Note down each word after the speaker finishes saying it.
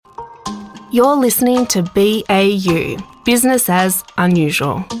You're listening to BAU, Business as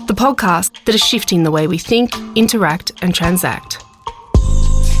Unusual, the podcast that is shifting the way we think, interact and transact.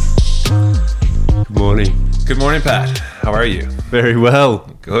 Good morning. Good morning, Pat. How are you? Very well.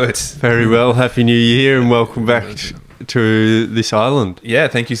 Good. Very well. Happy New Year and welcome back to this island. Yeah,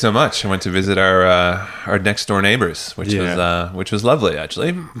 thank you so much. I went to visit our next door neighbors, which was lovely,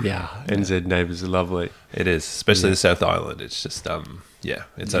 actually. Yeah, NZ neighbours are lovely. It is, especially the South Island. It's just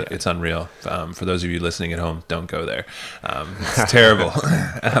it's unreal. For those of you listening at home, don't go there. It's terrible,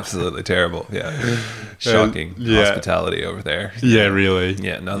 absolutely terrible. Yeah, shocking hospitality over there. Yeah, really.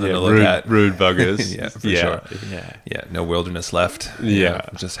 Yeah, nothing to look at. Rude buggers. Yeah, for sure. Yeah, no wilderness left. Yeah,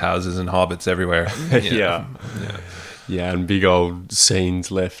 just houses and hobbits everywhere. Yeah, and big old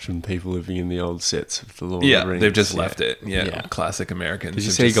scenes left and people living in the old sets of the Lord of the Rings. They've just left it. Yeah, classic Americans. Did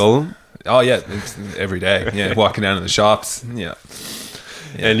you see Gollum? Oh, yeah, it's every day. Yeah, walking down to the shops. Yeah.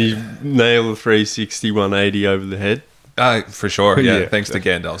 And he nailed a 360, 180 over the head. For sure. Yeah, thanks to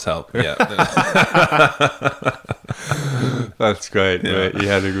Gandalf's help. Yeah. That's great. Yeah. You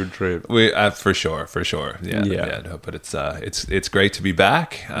had a good trip. We for sure. Yeah. No, but it's great to be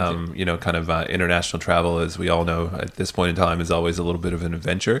back. International travel, as we all know, at this point in time, is always a little bit of an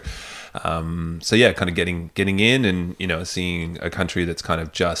adventure. Kind of getting in and seeing a country that's kind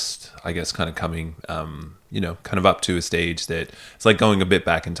of just, I guess, kind of coming, kind of up to a stage that it's like going a bit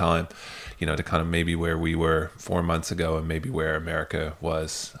back in time. To kind of maybe where we were 4 months ago and maybe where America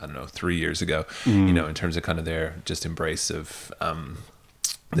was, 3 years ago, in terms of kind of their just embrace of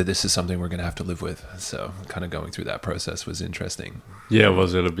that this is something we're going to have to live with. So kind of going through that process was interesting. Yeah,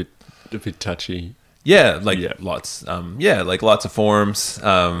 was it a bit touchy? Yeah, lots. Lots of forms.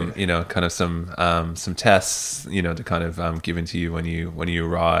 Kind of some tests. To kind of given to you when you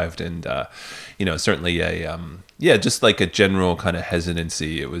arrived, and certainly just like a general kind of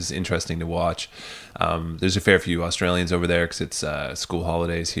hesitancy. It was interesting to watch. There's a fair few Australians over there because it's school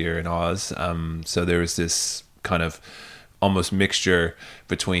holidays here in Oz. So there was this kind of almost mixture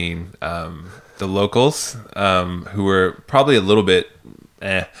between the locals who were probably a little bit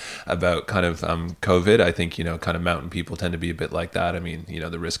about kind of COVID. I think, kind of mountain people tend to be a bit like that. I mean,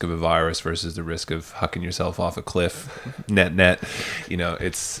 the risk of a virus versus the risk of hucking yourself off a cliff, net,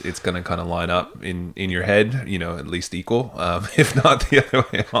 it's going to kind of line up in your head, at least equal, if not the other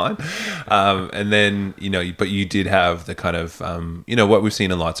way on. And then, but you did have the kind of, what we've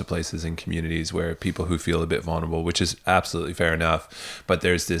seen in lots of places in communities where people who feel a bit vulnerable, which is absolutely fair enough. But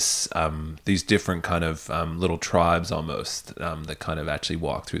there's this, these different kind of little tribes almost that kind of actually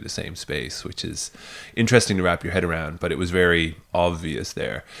walk through the same space, which is interesting to wrap your head around. But it was very obvious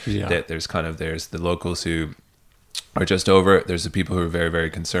there that there's the locals who are just over it. There's the people who are very, very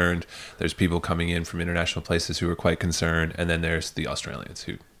concerned. There's people coming in from international places who are quite concerned. And then there's the Australians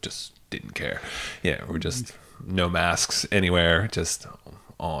who just didn't care. Yeah, we're just no masks anywhere, just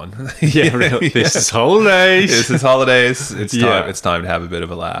on. Really. This is holidays. It's time. It's time to have a bit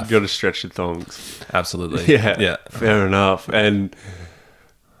of a laugh. You got to stretch your thongs. Absolutely. Yeah. Fair enough. And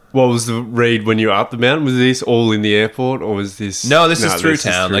what was the read when you were up the mountain? Was this all in the airport, or was this? No, this is through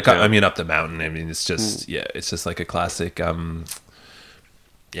town. I mean, up the mountain. I mean, it's just it's just like a classic. It's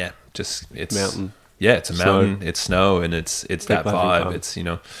mountain. Yeah, it's a mountain. It's snow, and it's that vibe. Fun. It's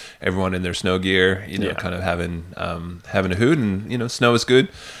everyone in their snow gear. Kind of having a hoot, and snow is good.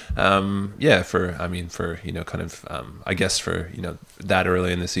 I guess for that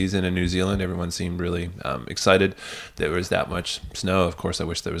early in the season in New Zealand, everyone seemed really excited. There was that much snow. Of course, I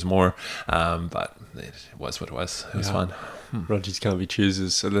wish there was more, but it was what it was. It was fun. Rogers can't be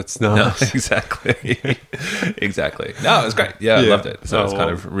choosers, so that's nice. No, exactly. Exactly. No, it was great. Yeah, I loved it. So it was kind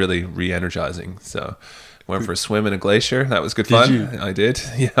of really re-energizing. So went for a swim in a glacier. That was good fun. You? I did.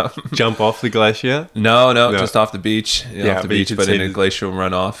 Yeah. Jump off the glacier? No, just off the beach. Off the beach, but in a glacial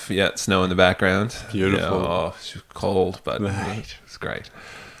runoff. Yeah, snow in the background. Beautiful. It's cold, but it was great.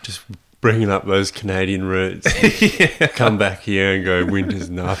 Just bringing up those Canadian roots. Come back here and go, winter's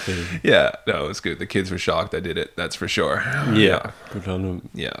nothing. Yeah, no, it was good. The kids were shocked I did it, that's for sure. Yeah. Good on them.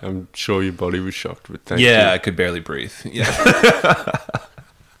 Yeah. I'm sure your body was shocked, but thank you. Yeah, I could barely breathe. Yeah.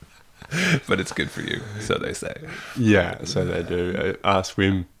 But it's good for you, so they say. Yeah, so they do.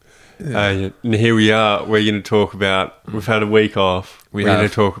 Swim. And here we are. We're going to talk about, we've had a week off. We're going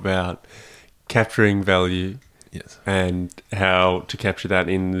to talk about capturing value. Yes. And how to capture that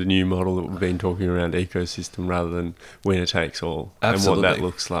in the new model that we've been talking around ecosystem rather than winner takes all. Absolutely. And what that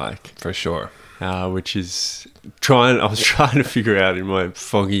looks like. For sure. Which is I was trying to figure out in my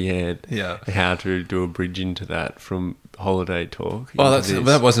foggy head how to do a bridge into that from holiday talk. Well,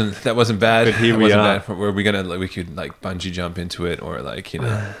 that wasn't bad. But here we are. Were we we could like bungee jump into it, or like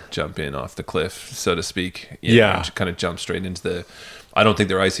jump in off the cliff, so to speak. Kind of jump straight into the. I don't think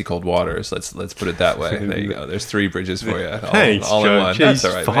they're icy cold waters. Let's put it that way. There you go. There's 3 bridges for you. Thanks, all in one. Jeez, That's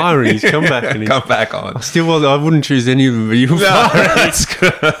all right. Firing. He's come back. And come back on. I wouldn't choose any of them, but you're firing. That's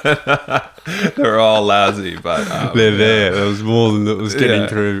good. They're all lousy, but they're there. There was more than that was getting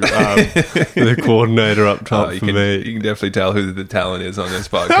through the coordinator up top for me. You can definitely tell who the talent is on this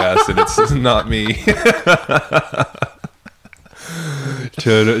podcast, and it's not me.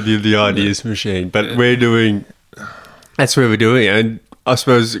 Turn the ideas machine. But we're doing... That's what we're doing. And I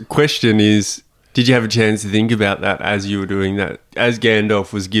suppose the question is, did you have a chance to think about that as you were doing that? As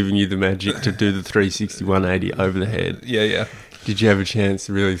Gandalf was giving you the magic to do the 360, 180 over the head. Yeah. Did you have a chance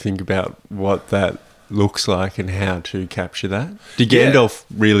to really think about what that looks like and how to capture that? Did Gandalf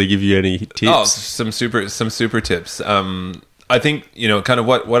really give you any tips? Oh, some super tips. I think, kind of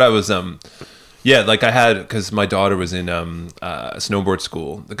what I was... like I had, because my daughter was in snowboard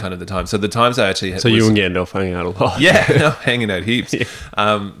school, the time. So the times I actually had... So you and Gandalf hanging out a lot. Yeah, hanging out heaps. Yeah.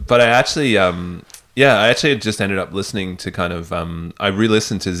 But I actually... I actually just ended up listening to kind of... I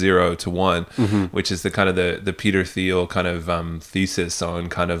re-listened to 0 to 1, which is the kind of the Peter Thiel kind of thesis on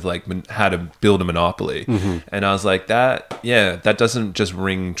kind of like how to build a monopoly. And I was like, that doesn't just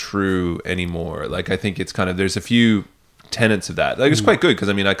ring true anymore. Like, I think it's kind of... There's a few... tenets of that. Like, it's quite good because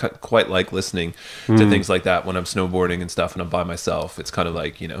I quite like listening to things like that when I'm snowboarding and stuff and I'm by myself. It's kind of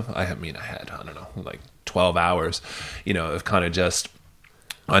like, I had I don't know, like 12 hours, of kind of just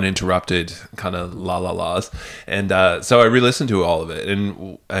uninterrupted kind of la-la-las. And so I re-listened to all of it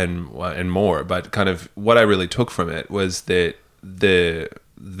and more. But kind of what I really took from it was that the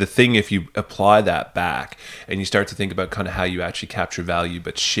thing, if you apply that back and you start to think about kind of how you actually capture value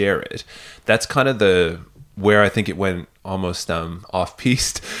but share it, that's kind of where I think it went almost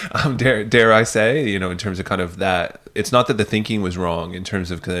off-piste, dare I say, in terms of kind of that. It's not that the thinking was wrong in terms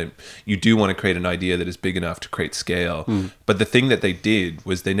of you do want to create an idea that is big enough to create scale, but the thing that they did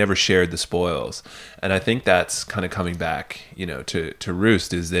was they never shared the spoils. And I think that's kind of coming back, to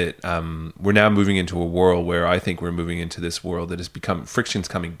roost, is that we're now moving into a world where I think we're moving into this world that has become, friction's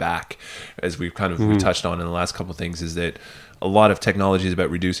coming back, as we've kind of we touched on in the last couple of things, is that a lot of technology is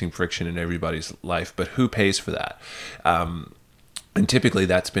about reducing friction in everybody's life, but who pays for that? And typically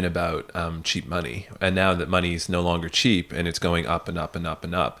that's been about cheap money. And now that money is no longer cheap and it's going up and up and up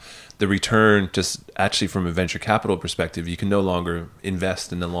and up, the return, just actually from a venture capital perspective, you can no longer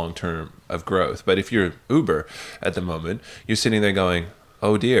invest in the long term of growth. But if you're Uber at the moment, you're sitting there going,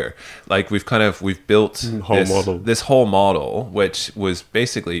 oh dear, like we've built this whole model, which was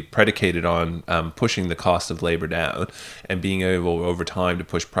basically predicated on pushing the cost of labor down and being able over time to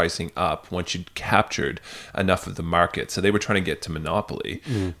push pricing up once you'd captured enough of the market. So they were trying to get to monopoly.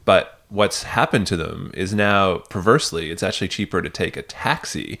 But what's happened to them is now, perversely, it's actually cheaper to take a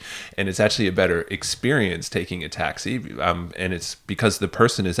taxi, and it's actually a better experience taking a taxi. And it's because the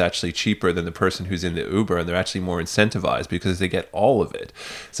person is actually cheaper than the person who's in the Uber, and they're actually more incentivized because they get all of it.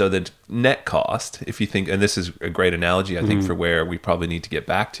 So the net cost, if you think, and this is a great analogy, I think, for where we probably need to get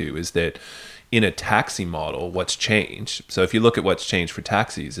back to, is that in a taxi model, what's changed? So if you look at what's changed for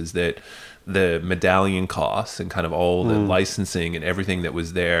taxis, is that the medallion costs and kind of all the licensing and everything that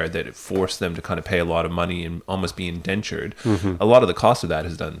was there, that it forced them to kind of pay a lot of money and almost be indentured. A lot of the cost of that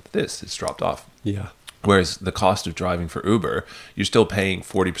has done this. It's dropped off. Yeah. Whereas the cost of driving for Uber, you're still paying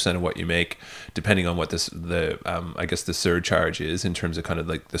 40% of what you make, depending on what I guess the surcharge is, in terms of kind of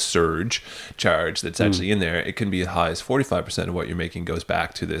like the surge charge that's actually in there. It can be as high as 45% of what you're making goes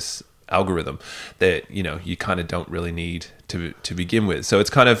back to this algorithm that you kind of don't really need to begin with. So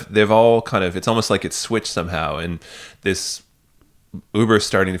it's kind of, it's almost like it's switched somehow, and this Uber is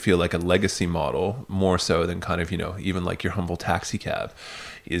starting to feel like a legacy model more so than kind of even like your humble taxi cab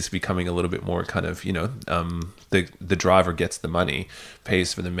is becoming a little bit more kind of the driver gets the money,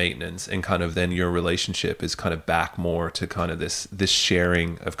 pays for the maintenance, and kind of then your relationship is kind of back more to kind of this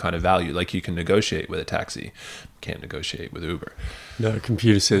sharing of kind of value. Like you can negotiate with a taxi, can't negotiate with Uber. No,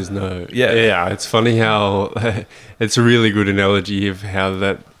 computer says no. Yeah. It's funny how it's a really good analogy of how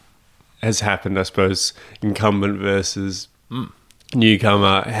that has happened, I suppose, incumbent versus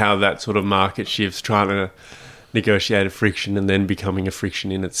newcomer, how that sort of market shifts, trying to negotiate a friction and then becoming a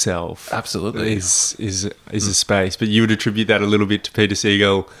friction in itself. Absolutely. Is a space. But you would attribute that a little bit to Peter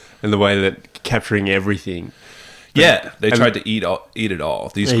Siegel and the way that capturing everything. Yeah, they tried to eat it all.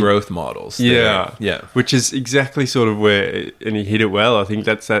 These growth models. Yeah. Yeah. Which is exactly sort of where, and he hit it well. I think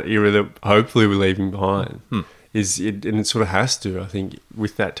that's that era that hopefully we're leaving behind. And it sort of has to, I think,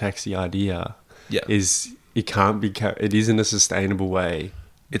 with that taxi idea. Yeah. Is it can't be. It isn't a sustainable way.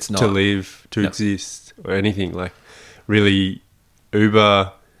 It's not to live, to exist, or anything. Like, really,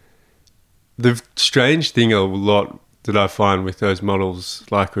 Uber. The strange thing a lot that I find with those models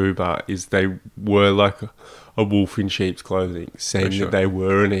like Uber is they were like a wolf in sheep's clothing, saying that they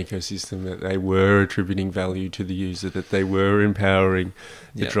were an ecosystem, that they were attributing value to the user, that they were empowering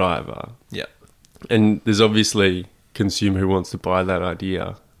the driver. Yeah. And there's obviously consumer who wants to buy that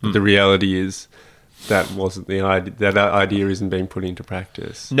idea, but the reality is that wasn't the idea. That idea isn't being put into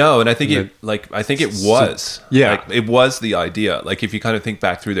practice. No, and I think it was. Yeah. Like, it was the idea. Like, if you kind of think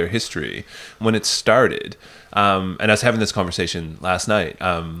back through their history, when it started, and I was having this conversation last night,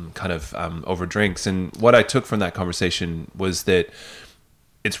 over drinks, and what I took from that conversation was that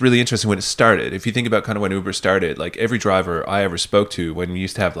it's really interesting when it started. If you think about kind of when Uber started, like every driver I ever spoke to, when we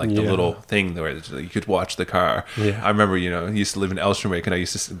used to have like the little thing where you could watch the car. Yeah. I remember, I used to live in Elsternwick, and I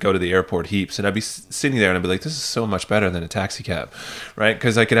used to go to the airport heaps, and I'd be sitting there and I'd be like, this is so much better than a taxi cab, right?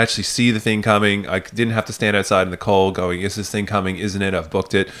 Because I could actually see the thing coming. I didn't have to stand outside in the cold going, is this thing coming? Isn't it? I've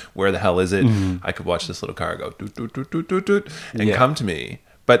booked it. Where the hell is it? I could watch this little car go doot, doot, doot, doot, doot, doot, and come to me.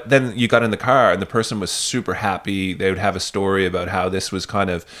 But then you got in the car and the person was super happy. They would have a story about how this was kind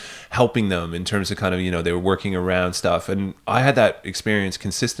of helping them in terms of kind of, they were working around stuff. And I had that experience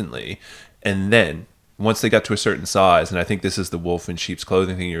consistently. And then once they got to a certain size, and I think this is the wolf in sheep's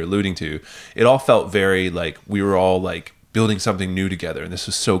clothing thing you're alluding to, it all felt very like we were all like building something new together. And this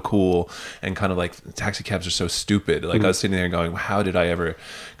was so cool. And kind of like taxi cabs are so stupid. Like I was sitting there going, how did I ever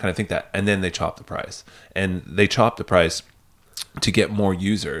kind of think that? And then they chopped the price. And they chopped the price to get more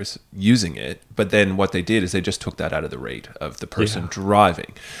users using it. But then what they did is they just took that out of the rate of the person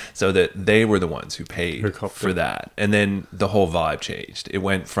driving, so that they were the ones who paid for that. And then the whole vibe changed. It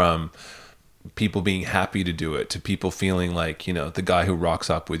went from people being happy to do it to people feeling like, the guy who rocks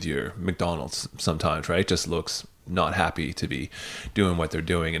up with your McDonald's sometimes, right, just looks not happy to be doing what they're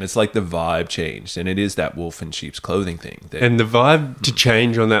doing. And it's like the vibe changed, and it is that wolf in sheep's clothing thing. And the vibe to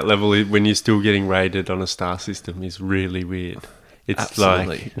change on that level when you're still getting rated on a star system is really weird. It's Absolutely.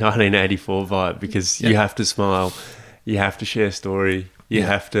 like 1984 vibe, because you have to smile, you have to share story, you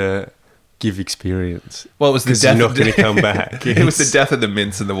have to give experience. Well, it was the death. You're not going to come back. It was the death of the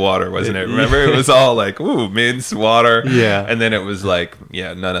mints in the water, wasn't it? Remember, it was all like, ooh, mints, water. Yeah. And then it was like,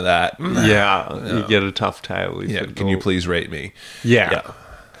 none of that. Yeah, you get a tough tail. Can you please rate me? Yeah.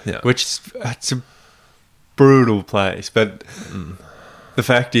 Yeah. Which, it's a brutal place. But the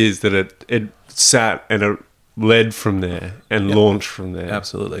fact is that it sat and it led from there and launched from there.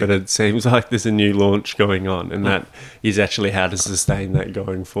 Absolutely. But it seems like there's a new launch going on, and that is actually how to sustain that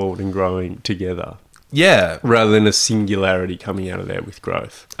going forward and growing together. Yeah. Rather than a singularity coming out of there with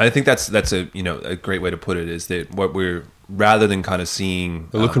growth. I think that's a great way to put it, is that what we're, rather than kind of seeing...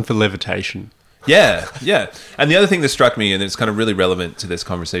 We're looking for levitation. Yeah. And the other thing that struck me, and it's kind of really relevant to this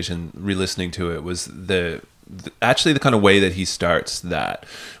conversation, re-listening to it, was actually the kind of way that he starts that,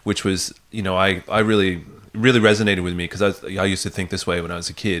 which was, I really resonated with me, because I used to think this way when I was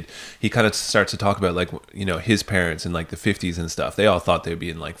a kid. He kind of starts to talk about, like, his parents in like the 50s and stuff. They all thought they'd be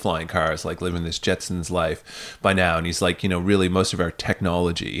in like flying cars, like living this Jetsons life by now. And he's like, really most of our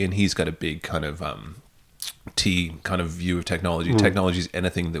technology, and he's got a big kind of T kind of view of technology. Technology is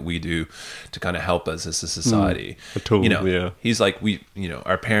anything that we do to kind of help us as a society. A tool, He's like,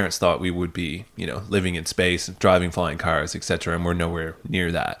 our parents thought we would be, living in space, driving flying cars, etc., and we're nowhere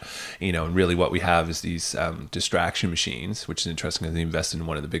near that. And really what we have is these distraction machines, which is interesting because they invested in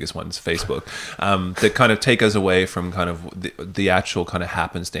one of the biggest ones, Facebook, that kind of take us away from kind of the actual kind of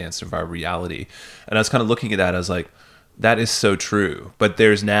happenstance of our reality. And I was kind of looking at that, I was like, that is so true. But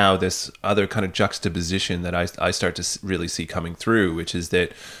there's now this other kind of juxtaposition that I start to really see coming through, which is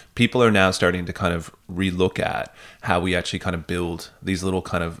that people are now starting to kind of relook at how we actually kind of build these little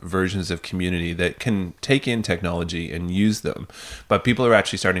kind of versions of community that can take in technology and use them. But people are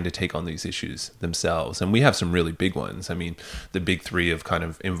actually starting to take on these issues themselves. And we have some really big ones. I mean, the big three of kind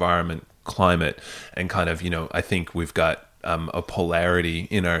of environment, climate, and kind of, I think we've got a polarity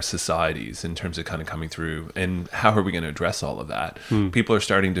in our societies in terms of kind of coming through, and how are we going to address all of that? People are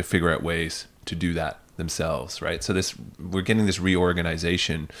starting to figure out ways to do that themselves, right? So we're getting this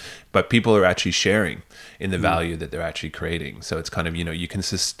reorganization, but people are actually sharing in the value that they're actually creating. So it's kind of, you can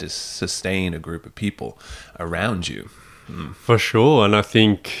sustain a group of people around you. For sure. And I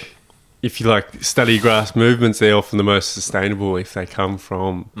think if you study grass movements, they're often the most sustainable if they come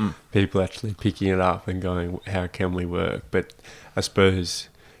from people actually picking it up and going, how can we work? But I suppose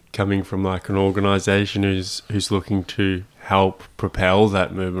coming from like an organisation who's looking to help propel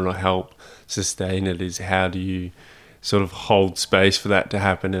that movement or help sustain it, is how do you sort of hold space for that to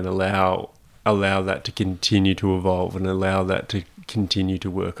happen and allow allow that to continue to evolve and allow that to continue to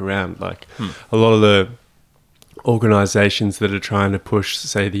work around. Like a lot of the organizations that are trying to push,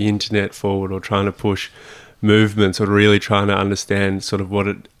 say, the internet forward or trying to push movements or really trying to understand sort of what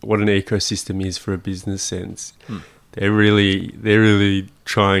an ecosystem is for a business sense. They're really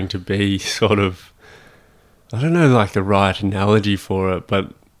trying to be sort of, I don't know, like the right analogy for it,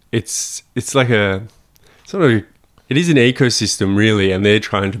 but it's like a sort of, it is an ecosystem really, and they're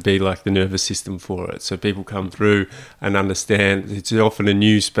trying to be like the nervous system for it. So people come through and understand it's often a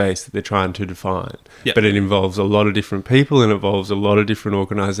new space that they're trying to define. Yep. But it involves a lot of different people and involves a lot of different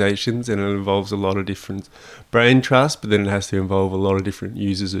organizations and it involves a lot of different brain trust, but then it has to involve a lot of different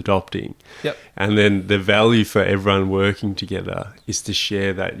users adopting. Yep. And then the value for everyone working together is to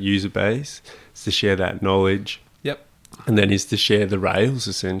share that user base, is to share that knowledge. Yep. And then is to share the rails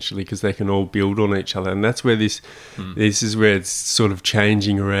essentially, because they can all build on each other. And that's where this is where it's sort of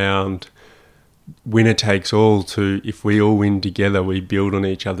changing around winner takes all to, if we all win together, we build on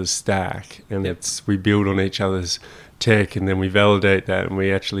each other's stack, and we build on each other's tech, and then we validate that, and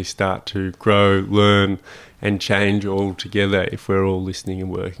we actually start to grow, learn, and change all together if we're all listening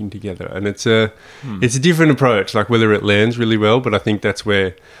and working together. And it's a different approach, like whether it lands really well, but I think that's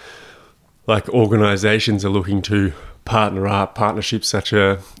where like organizations are looking to partner up. Partnerships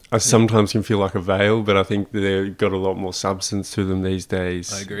sometimes can feel like a veil, but I think they've got a lot more substance to them these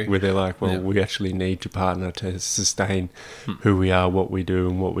days. I agree. Where they're like, well, we actually need to partner to sustain who we are, what we do,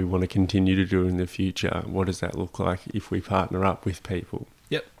 and what we want to continue to do in the future. What does that look like if we partner up with people?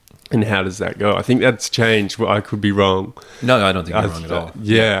 Yep. And how does that go? I think that's changed. Well, I could be wrong. No, I don't think you're wrong at all.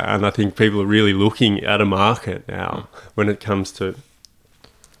 Yeah, and I think people are really looking at a market now when it comes to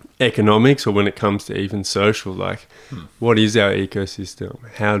economics or when it comes to even social, like what is our ecosystem?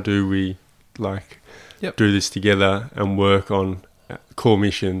 How do we do this together and work on core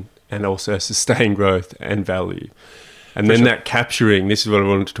mission and also sustain growth and value? And then that capturing, this is what I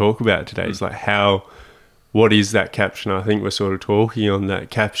wanted to talk about today, is like what is that capture? And I think we're sort of talking on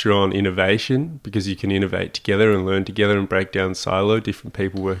that capture on innovation, because you can innovate together and learn together and break down silo, different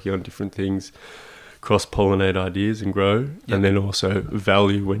people working on different things, cross-pollinate ideas and grow. And then also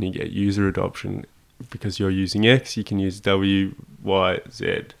value when you get user adoption, because you're using X, you can use W, Y,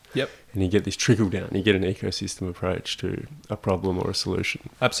 Z. Yep. And you get this trickle down, you get an ecosystem approach to a problem or a solution.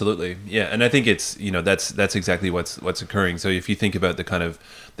 Absolutely. Yeah. And I think it's, that's exactly what's occurring. So if you think about the kind of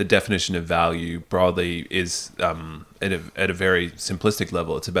the definition of value broadly is at a very simplistic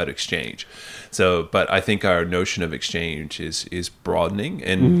level, it's about exchange. So, but I think our notion of exchange is broadening,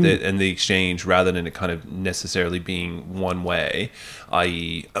 and the exchange, rather than it kind of necessarily being one way,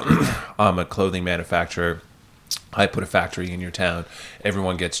 i.e. I'm a clothing manufacturer, I put a factory in your town,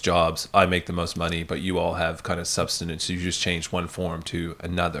 everyone gets jobs, I make the most money, but you all have kind of substance. You just change one form to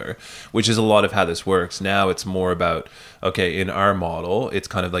another, which is a lot of how this works. Now it's more about, okay, in our model, it's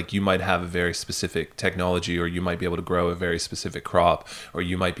kind of like you might have a very specific technology, or you might be able to grow a very specific crop, or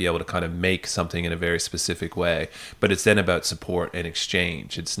you might be able to kind of make something in a very specific way. But it's then about support and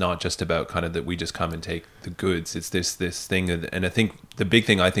exchange. It's not just about kind of that we just come and take the goods. It's this thing. And I think the big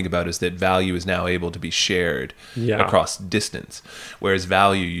thing I think about is that value is now able to be shared across distance, whereas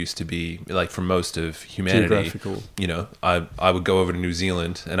value used to be, like, for most of humanity, I would go over to New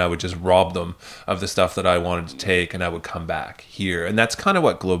Zealand and I would just rob them of the stuff that I wanted to take, and I would come back here. And that's kind of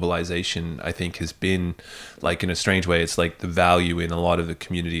what globalization, I think, has been like. In a strange way, it's like the value in a lot of the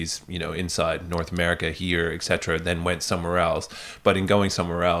communities, inside North America here, etc., then went somewhere else. But in going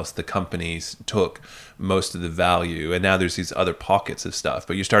somewhere else, the companies took most of the value, and now there's these other pockets of stuff.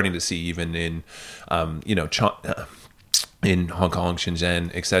 But you're starting to see even in in Hong Kong,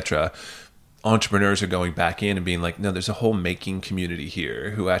 Shenzhen, etc., entrepreneurs are going back in and being like, no, there's a whole making community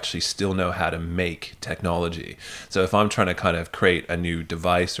here who actually still know how to make technology. So if I'm trying to kind of create a new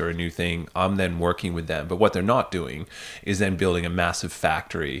device or a new thing, I'm then working with them. But what they're not doing is then building a massive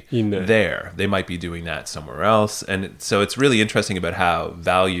factory there. They might be doing that somewhere else. And so it's really interesting about how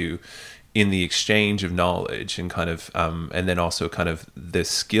value in the exchange of knowledge and kind of, and then also kind of the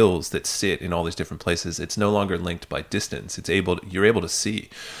skills that sit in all these different places, it's no longer linked by distance. You're able to see,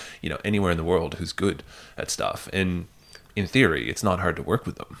 anywhere in the world who's good at stuff. And in theory, it's not hard to work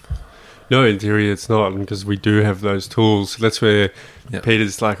with them. No, in theory it's not, because we do have those tools. That's where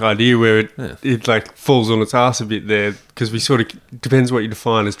Peter's idea where it like falls on its ass a bit there, because we sort of, depends what you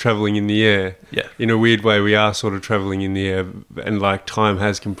define as travelling in the air. Yeah. In a weird way, we are sort of travelling in the air, and time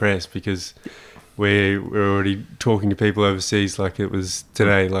has compressed because we're already talking to people overseas like it was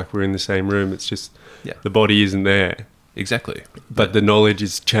today, like we're in the same room. It's just the body isn't there. Exactly. But the knowledge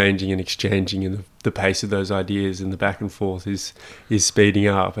is changing and exchanging, and the pace of those ideas and the back and forth is speeding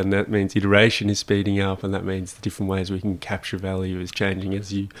up, and that means iteration is speeding up, and that means the different ways we can capture value is changing,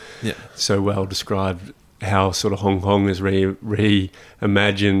 as you so well described how sort of Hong Kong is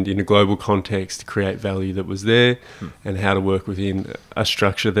reimagined in a global context to create value that was there, and how to work within a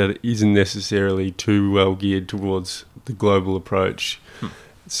structure that isn't necessarily too well geared towards the global approach.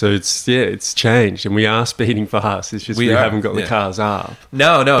 So it's changed, and we are speeding fast. It's just we haven't got the cars up.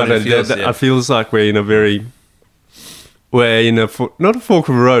 No, but it feels like we're in not a fork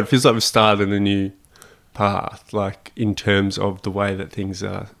of a road. It feels like we've started a new path, like in terms of the way that things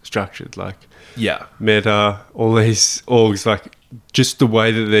are structured, like Meta, all these orgs, like just the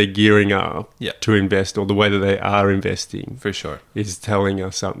way that they're gearing up to invest, or the way that they are investing, for sure, is telling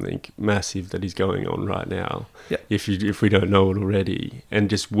us something massive that is going on right now. If we don't know it already, and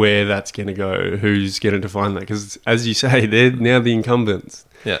just where that's going to go, who's going to define that? Because as you say, they're now the incumbents.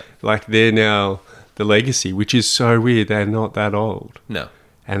 Like they're now the legacy, which is so weird. They're not that old. No,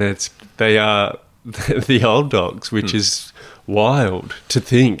 and they are the old dogs, which is wild to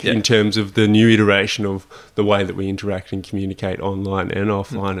think in terms of the new iteration of the way that we interact and communicate online and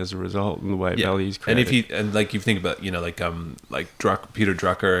offline as a result, and the way value is created. And if you think about Peter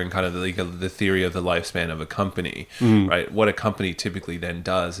Drucker and kind of the theory of the lifespan of a company, right? What a company typically then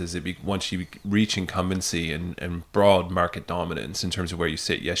does is once you reach incumbency and broad market dominance in terms of where you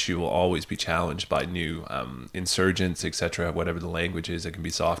sit, yes, you will always be challenged by new insurgents, etc. Whatever the language is, it can be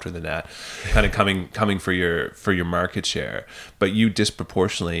softer than that, kind of coming for your market share. But you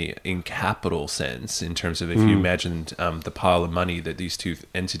disproportionately, in capital sense, in terms of if you imagined the pile of money that these two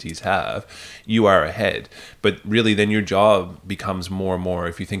entities have, you are ahead. But really, then your job becomes more and more,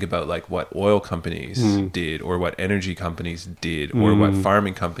 if you think about like what oil companies did, or what energy companies did, or what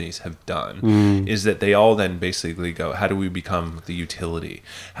farming companies have done, is that they all then basically go, how do we become the utility?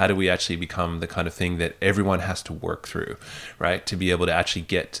 How do we actually become the kind of thing that everyone has to work through, right? To be able to actually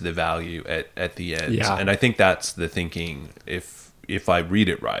get to the value at the end. And I think that's the thinking, if I read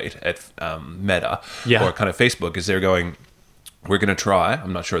it right, at Meta or kind of Facebook, is they're going, we're going to try,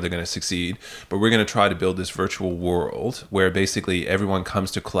 I'm not sure they're going to succeed, but we're going to try to build this virtual world where basically everyone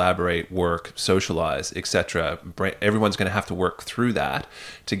comes to collaborate, work, socialize, etc. Everyone's going to have to work through that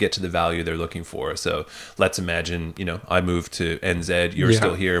to get to the value they're looking for. So let's imagine, I moved to NZ, you're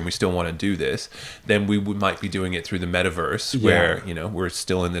still here, and we still want to do this. Then we might be doing it through the metaverse where, we're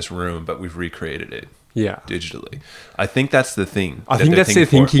still in this room, but we've recreated it. Digitally. I think that's the thing. I think that's their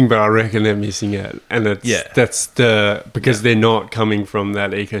thinking, but I reckon they're missing it. And that's because they're not coming from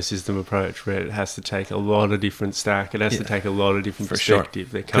that ecosystem approach where it has to take a lot of different stack. It has to take a lot of different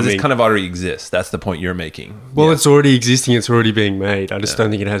perspective. Because it kind of already exists. That's the point you're making. Well, it's already existing. It's already being made. I just don't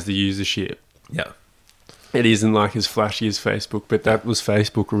think it has the usership. It isn't like as flashy as Facebook, but that was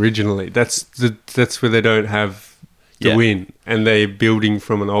Facebook originally. That's where they don't have the win, and they're building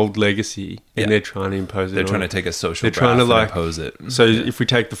from an old legacy, and they're trying to impose it. They're trying to take a social graph and impose it. So if we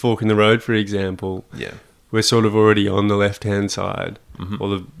take the fork in the road, for example, we're sort of already on the left-hand side,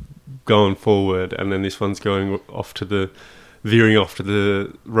 or going forward, and then this one's veering off to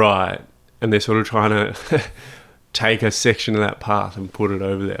the right, and they're sort of trying to take a section of that path and put it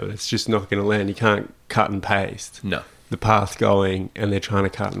over there. But it's just not going to land. You can't cut and paste. No. The path going, and they're trying to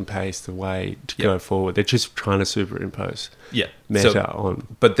cut and paste the way to go forward. They're just trying to superimpose Meta on.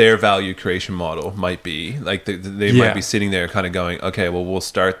 But their value creation model might be like they might be sitting there kind of going, okay, well, we'll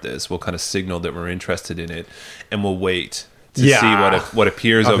start this. We'll kind of signal that we're interested in it, and we'll wait to see what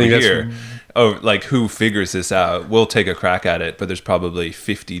appears over here. Oh, like who figures this out? We'll take a crack at it, but there's probably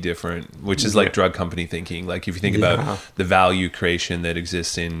 50 different, which is like drug company thinking. Like if you think about the value creation that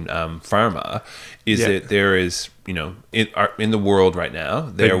exists in pharma, is that there is, in the world right now,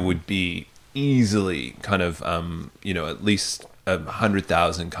 there would be easily kind of, at least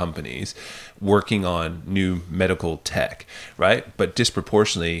 100,000 companies working on new medical tech, right? But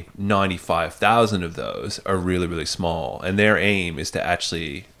disproportionately, 95,000 of those are really, really small. And their aim is to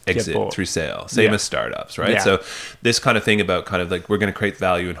actually exit through sale, same as startups, right? So this kind of thing about kind of like we're going to create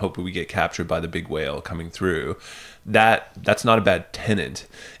value and hope we get captured by the big whale coming through, that's not a bad tenant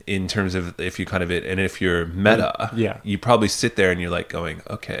in terms of if you kind of and if you're Meta, you probably sit there and you're like going,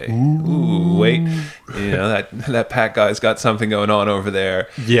 okay, wait, that Pat guy's got something going on over there,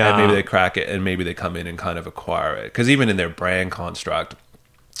 and maybe they crack it, and maybe they come in and kind of acquire it, because even in their brand construct,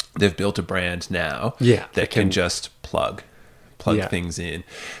 they've built a brand now that can just plug things in.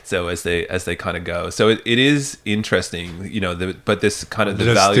 So as they kind of go, so it is interesting, but this kind of the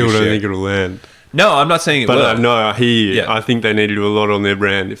value. I still don't share, think it'll land. No, I'm not saying it will. But no, I hear you. I think they need to do a lot on their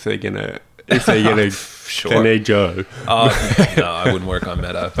brand if they're gonna Sure. They need Joe. No, I wouldn't work on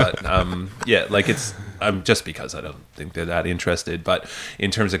Meta, but yeah, like it's just because I don't think they're that interested. But in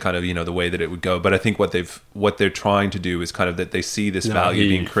terms of kind of the way that it would go, but I think what they're trying to do is kind of that they see this value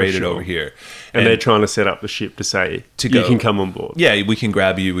being created over here, and they're trying to set up the ship to say you can come on board. Yeah, we can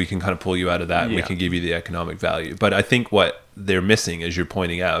grab you, we can kind of pull you out of that, and we Yeah. can give you the economic value. But I think what they're missing, as you're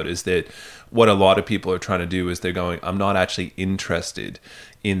pointing out, is that what a lot of people are trying to do is they're going, I'm not actually interested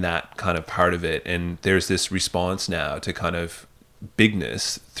in that kind of part of it. And there's this response now to kind of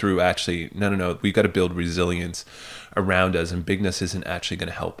bigness through actually, no, we've got to build resilience around us, and bigness isn't actually going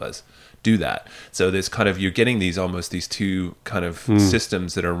to help us do that. So there's kind of, you're getting these two kind of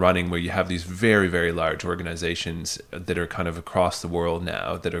systems that are running where you have these very, very large organizations that are kind of across the world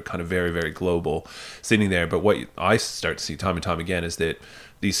now, that are kind of very, very global, sitting there. But what I start to see time and time again is that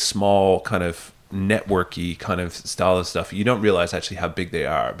these small kind of networky kind of style of stuff, you don't realize actually how big they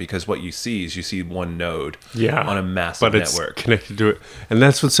are, because what you see is one node on a massive network. It's connected to it. And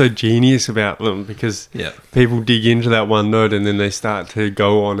that's what's so genius about them, because Yeah. people dig into that one node and then they start to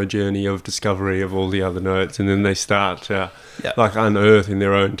go on a journey of discovery of all the other nodes, and then they start to like unearth in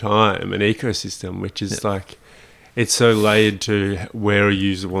their own time an ecosystem, which is like, it's so layered to where a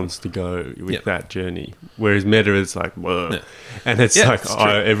user wants to go with that journey. Whereas Meta is like, whoa. Yeah. And it's like,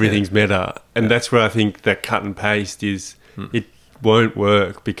 everything's Meta. And that's where I think that cut and paste is, it won't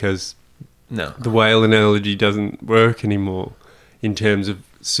work, because the whale analogy doesn't work anymore in terms of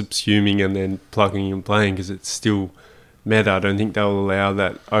subsuming and then plugging and playing, because it's still Meta. I don't think they'll allow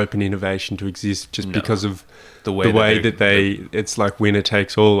that open innovation to exist just because of the way that it's like winner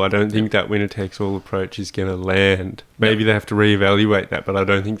takes all. I don't think that winner takes all approach is going to land. Maybe they have to reevaluate that, but I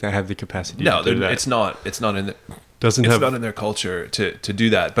don't think they have the capacity to do that. It's not in the, It's not in their culture to do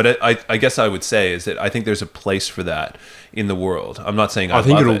that. But I guess I would say is that I think there's a place for that in the world. I'm not saying I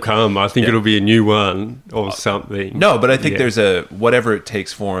think it'll come. I think it'll be a new one or something. No, but I think there's a whatever it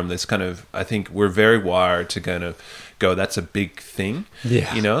takes form. That's kind of, I think we're very wired to kind of go, that's a big thing.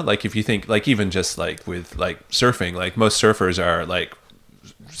 Yeah. Like if you think, like even just like with like surfing, like most surfers are like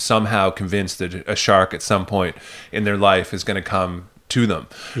somehow convinced that a shark at some point in their life is going to come to them,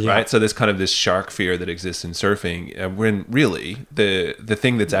 right? So there's kind of this shark fear that exists in surfing, when really the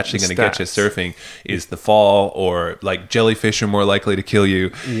thing that's actually going to get you surfing is the fall, or like jellyfish are more likely to kill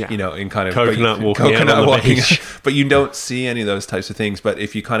you, in kind of coconut walking. But you don't see any of those types of things. But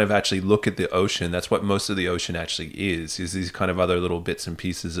if you kind of actually look at the ocean, that's what most of the ocean actually is these kind of other little bits and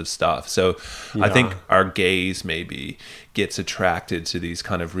pieces of stuff. So I think our gaze maybe gets attracted to these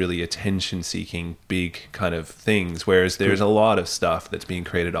kind of really attention-seeking big kind of things, whereas there's a lot of stuff that's being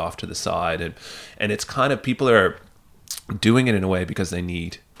created off to the side, and it's kind of, people are doing it in a way because they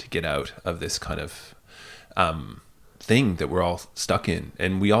need to get out of this kind of thing that we're all stuck in.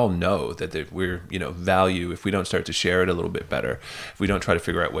 And we all know that we're, value, if we don't start to share it a little bit better, if we don't try to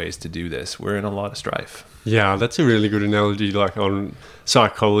figure out ways to do this, we're in a lot of strife. Yeah, that's a really good analogy, like on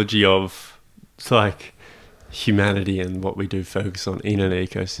psychology of like humanity and what we do focus on in an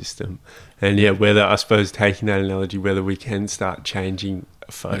ecosystem. And whether, I suppose, taking that analogy, whether we can start changing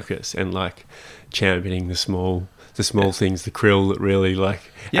focus and like championing the small things, the krill that really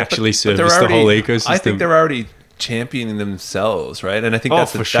like actually service the whole ecosystem. I think they're already championing themselves, right? And I think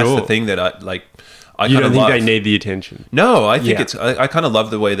that's the thing that I like. You don't think they need the attention? No, I think it's. I kind of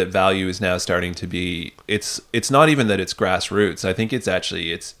love the way that value is now starting to be. It's not even that it's grassroots. I think it's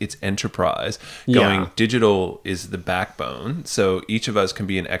actually it's enterprise. Going digital is the backbone. So each of us can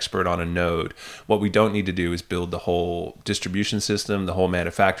be an expert on a node. What we don't need to do is build the whole distribution system, the whole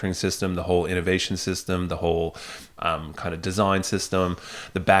manufacturing system, the whole innovation system, the whole kind of design system,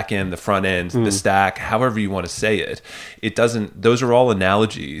 the back end, the front end, the stack, however you want to say it. It doesn't. Those are all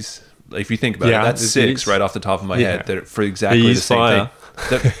analogies. If you think about it, that's six right off the top of my head. That for exactly the same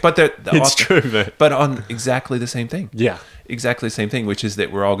thing. But it's true, man. But on exactly the same thing. Yeah, exactly the same thing, which is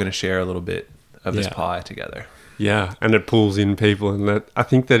that we're all going to share a little bit of this pie together. Yeah, and it pulls in people, and that I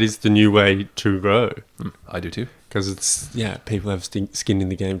think that is the new way to grow. I do too, because it's people have skin in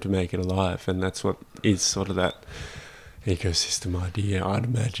the game to make it alive, and that's what is sort of that ecosystem idea, I'd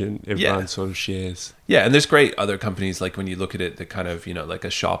imagine everyone sort of shares. Yeah, and there's great other companies, like when you look at it, that kind of, like a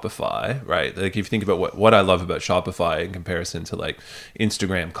Shopify, right? Like if you think about what I love about Shopify in comparison to like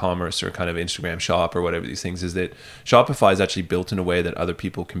Instagram commerce or kind of Instagram shop or whatever these things, is that Shopify is actually built in a way that other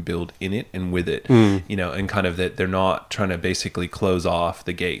people can build in it and with it, and kind of that they're not trying to basically close off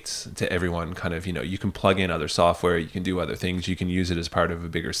the gates to everyone. Kind of, you can plug in other software, you can do other things, you can use it as part of a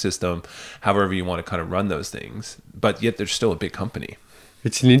bigger system, however you want to kind of run those things, but yet they're still a big company.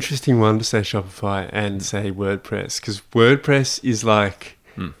 It's an interesting one to say Shopify and say WordPress, because WordPress is like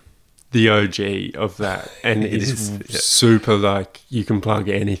the OG of that, and It it's is, yeah. super like you can plug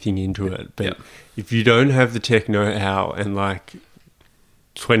anything into it. But Yeah. if you don't have the tech know-how and like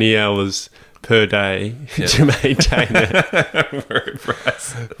 20 hours per day Yeah. to maintain it,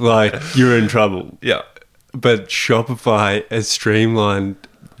 WordPress. like you're in trouble. Yeah. But Shopify has streamlined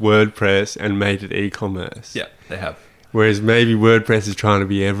WordPress and made it e-commerce. Yeah, they have. Whereas maybe WordPress is trying to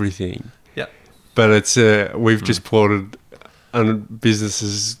be everything. Yeah. But it's we've just ported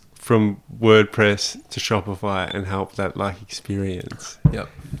businesses from WordPress to Shopify and helped that like experience. Yeah.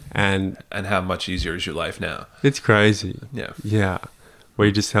 And And how much easier is your life now? it's crazy. Yeah. Yeah.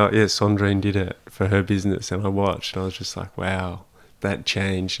 We just helped, Sandrine did it for her business and I watched and I was just like, wow, that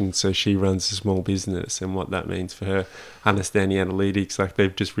changed. And so she runs a small business and what that means for her, understanding analytics, like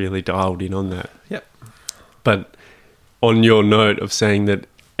they've just really dialed in on that. Yeah. But on your note of saying that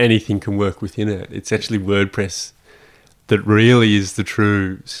anything can work within it, it's actually WordPress that really is the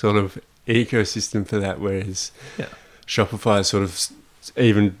true sort of ecosystem for that, whereas Yeah. Shopify sort of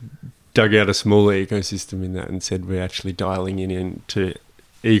even dug out a smaller ecosystem in that and said we're actually dialing into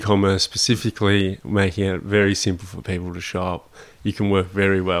e-commerce specifically, making it very simple for people to shop. You can work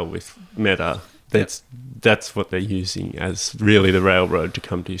very well with Meta. That's what they're using as really the railroad to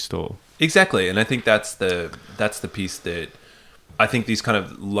come to your store. Exactly, and I think that's the piece that I think these kind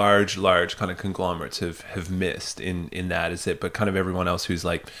of large kind of conglomerates have missed in that is it, but kind of everyone else who's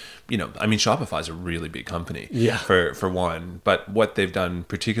like, I mean, Shopify is a really big company, Yeah. for one, but what they've done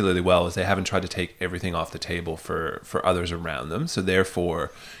particularly well is they haven't tried to take everything off the table for others around them. So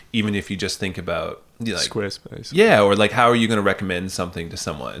therefore, even if you just think about like Squarespace. yeah, or like how are you going to recommend something to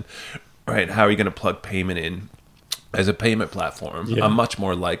someone, right? How are you going to plug payment in? As a payment platform, Yeah. I'm much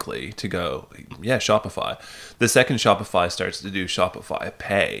more likely to go, yeah, Shopify. The second Shopify starts to do Shopify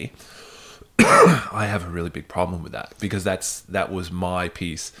Pay, I have a really big problem with that because that was my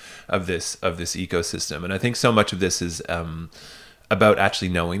piece of this ecosystem, and I think so much of this is about actually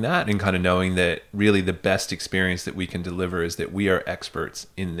knowing that and kind of knowing that really the best experience that we can deliver is that we are experts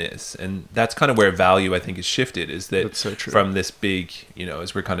in this, and that's kind of where value I think is shifted. Is that That's so true. from this big,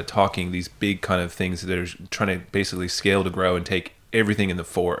 as we're kind of talking these big kind of things that are trying to basically scale to grow and take everything in the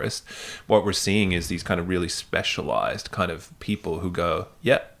forest, what we're seeing is these kind of really specialized kind of people who go,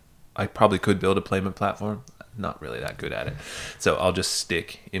 yeah, I probably could build a payment platform. Not really that good at it. So I'll just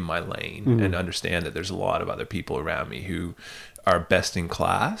stick in my lane and understand that there's a lot of other people around me who are best in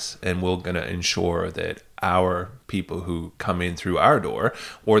class, and we're going to ensure that our people who come in through our door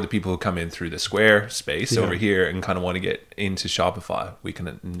or the people who come in through the Square space over here and kind of want to get into Shopify, we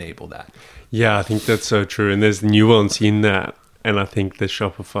can enable that. Yeah, I think that's so true. And there's nuance in that. And I think the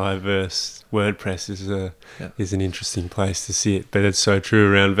Shopify versus WordPress is an interesting place to see it. But it's so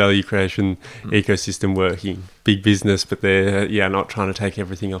true around value creation, ecosystem working, big business, but they're not trying to take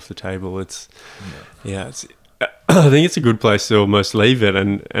everything off the table. It's I think it's a good place to almost leave it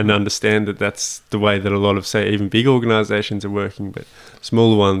and understand that that's the way that a lot of, say, even big organizations are working, but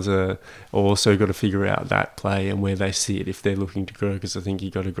smaller ones are also got to figure out that play and where they see it if they're looking to grow, because I think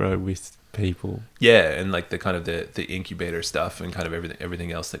you got to grow with people. Yeah, and like the kind of the incubator stuff and kind of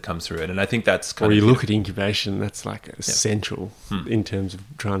everything else that comes through it. And I think that's kind Or of... you look at incubation, that's like essential in terms of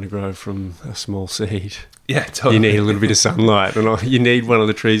trying to grow from a small seed. Yeah, totally. You need a little bit of sunlight, and you need one of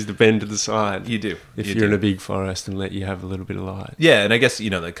the trees to bend to the side. You do. If You you're in do. a big forest and let you have a little bit of light. Yeah, and I guess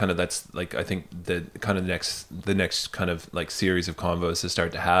like kind of that's like I think the kind of the next kind of like series of convos to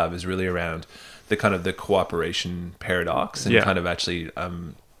start to have is really around the kind of the cooperation paradox and kind of actually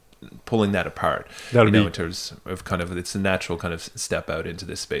pulling that apart. That'll be in terms of kind of it's a natural kind of step out into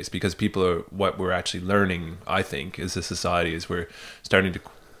this space, because people are what we're actually learning, I think, as a society is we're starting to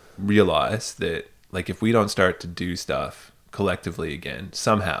realize that like if we don't start to do stuff collectively again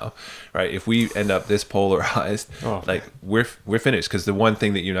somehow, right, if we end up this polarized, like we're finished, because the one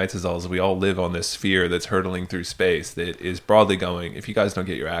thing that unites us all is we all live on this sphere that's hurtling through space that is broadly going, if you guys don't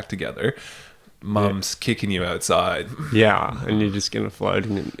get your act together, Mum's kicking you outside. Yeah, and you're just going to float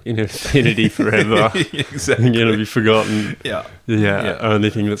in infinity forever. Exactly. You're going to be forgotten. Yeah. Yeah. Only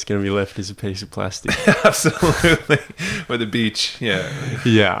thing that's going to be left is a piece of plastic. Absolutely. Or the beach. Yeah.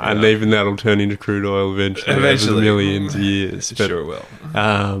 Yeah, and even that'll turn into crude oil eventually. Over millions of years. But, sure will.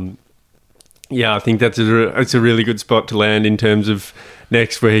 Yeah, I think it's a really good spot to land in terms of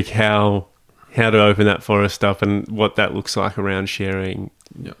next week, how to open that forest up and what that looks like around sharing.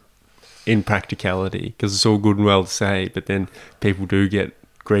 Yeah. In practicality, because it's all good and well to say, but then people do get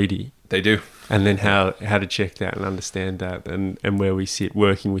greedy. They do. And then how to check that and understand that and where we sit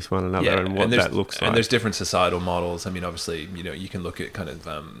working with one another and what that looks like. And there's different societal models. I mean, obviously, you can look at kind of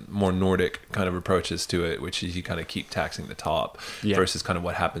more Nordic kind of approaches to it, which is you kind of keep taxing the top versus kind of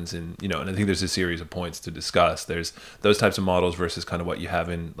what happens in, and I think there's a series of points to discuss. There's those types of models versus kind of what you have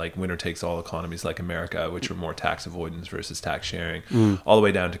in like winner takes all economies like America, which are more tax avoidance versus tax sharing, all the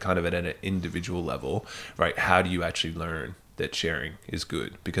way down to kind of at an individual level, right? How do you actually learn that sharing is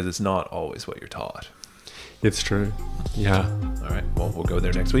good, because it's not always what you're taught. It's true. Yeah. All right. Well, we'll go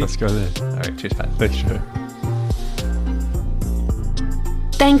there next week. Let's go there. All right. Cheers, Pat. Thanks, Joe.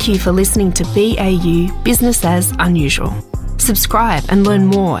 Thank you for listening to BAU Business as Unusual. Subscribe and learn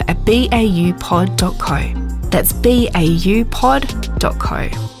more at baupod.co. That's baupod.co.